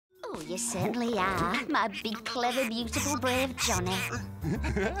You certainly are, my big, clever, beautiful, brave Johnny.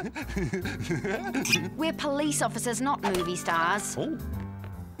 We're police officers, not movie stars. Oh.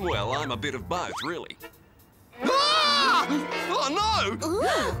 Well, I'm a bit of both, really. Ah! Oh, no!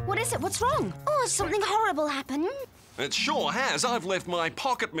 Ooh. What is it? What's wrong? Oh, something horrible happened. It sure has. I've left my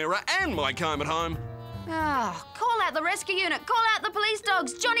pocket mirror and my comb at home. Oh, call out the rescue unit. Call out the police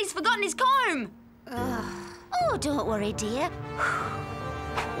dogs. Johnny's forgotten his comb. Oh, don't worry, dear.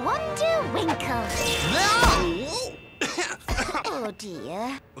 Wonder Winkle. No! Oh,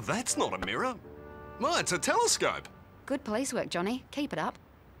 dear. That's not a mirror. Well, it's a telescope. Good police work, Johnny. Keep it up.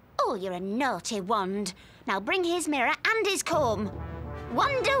 Oh, you're a naughty wand. Now bring his mirror and his comb.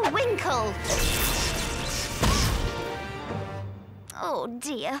 Wonder Winkle. Oh,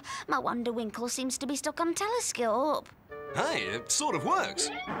 dear. My Wonder Winkle seems to be stuck on telescope. Hey, it sort of works.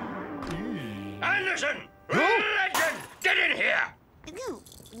 Anderson! Legend! Get in here!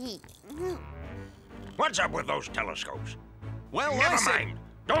 What's up with those telescopes? Well, Never mind.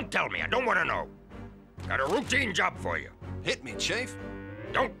 Don't tell me. I don't want to know. Got a routine job for you. Hit me, Chief.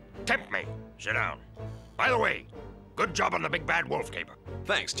 Don't tempt me. Sit down. By the way, good job on the big bad wolf caper.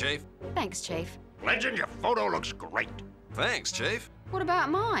 Thanks, Chief. Thanks, Chief. Legend, your photo looks great. Thanks, Chief. What about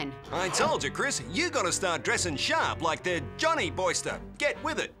mine? I told you, Chris, you gotta start dressing sharp like the Johnny Boyster. Get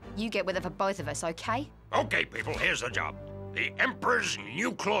with it. You get with it for both of us, okay? Okay, people, here's the job. The Emperor's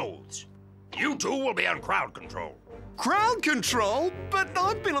new clothes. You two will be on crowd control. Crowd control? But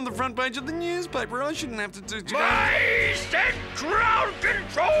I've been on the front page of the newspaper. I shouldn't have to do... I said crowd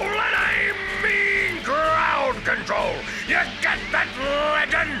control, and I mean crowd control. You get that,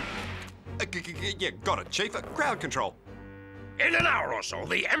 Legend? Yeah, got it, Chief. Crowd control. In an hour or so,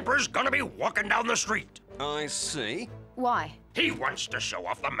 the Emperor's gonna be walking down the street. I see. Why? He wants to show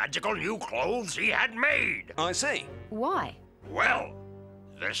off the magical new clothes he had made. I see. Why? Well,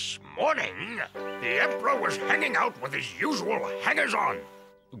 this morning, the Emperor was hanging out with his usual hangers-on.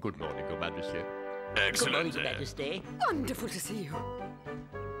 Good morning, Your Majesty. Excellent, Your Majesty. Wonderful to see you.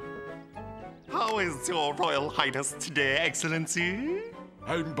 How is your Royal Highness today, Excellency?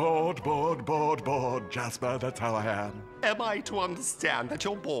 I'm bored, Jasper, that's how I am. Am I to understand that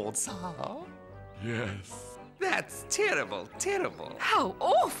you're bored, sir? Yes. That's terrible, terrible. How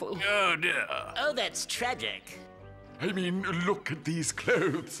awful. Oh, dear. Oh, that's tragic. I mean, look at these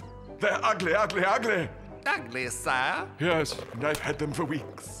clothes. They're ugly, ugly, ugly. Ugly, sir? Yes, and I've had them for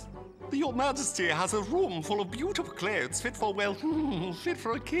weeks. Your Majesty has a room full of beautiful clothes fit for, well, fit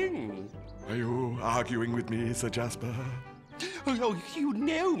for a king. Are you arguing with me, Sir Jasper? Oh, you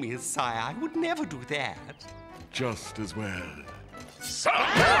know me, sire. I would never do that. Just as well. Sir!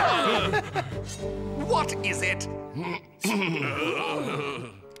 What is it?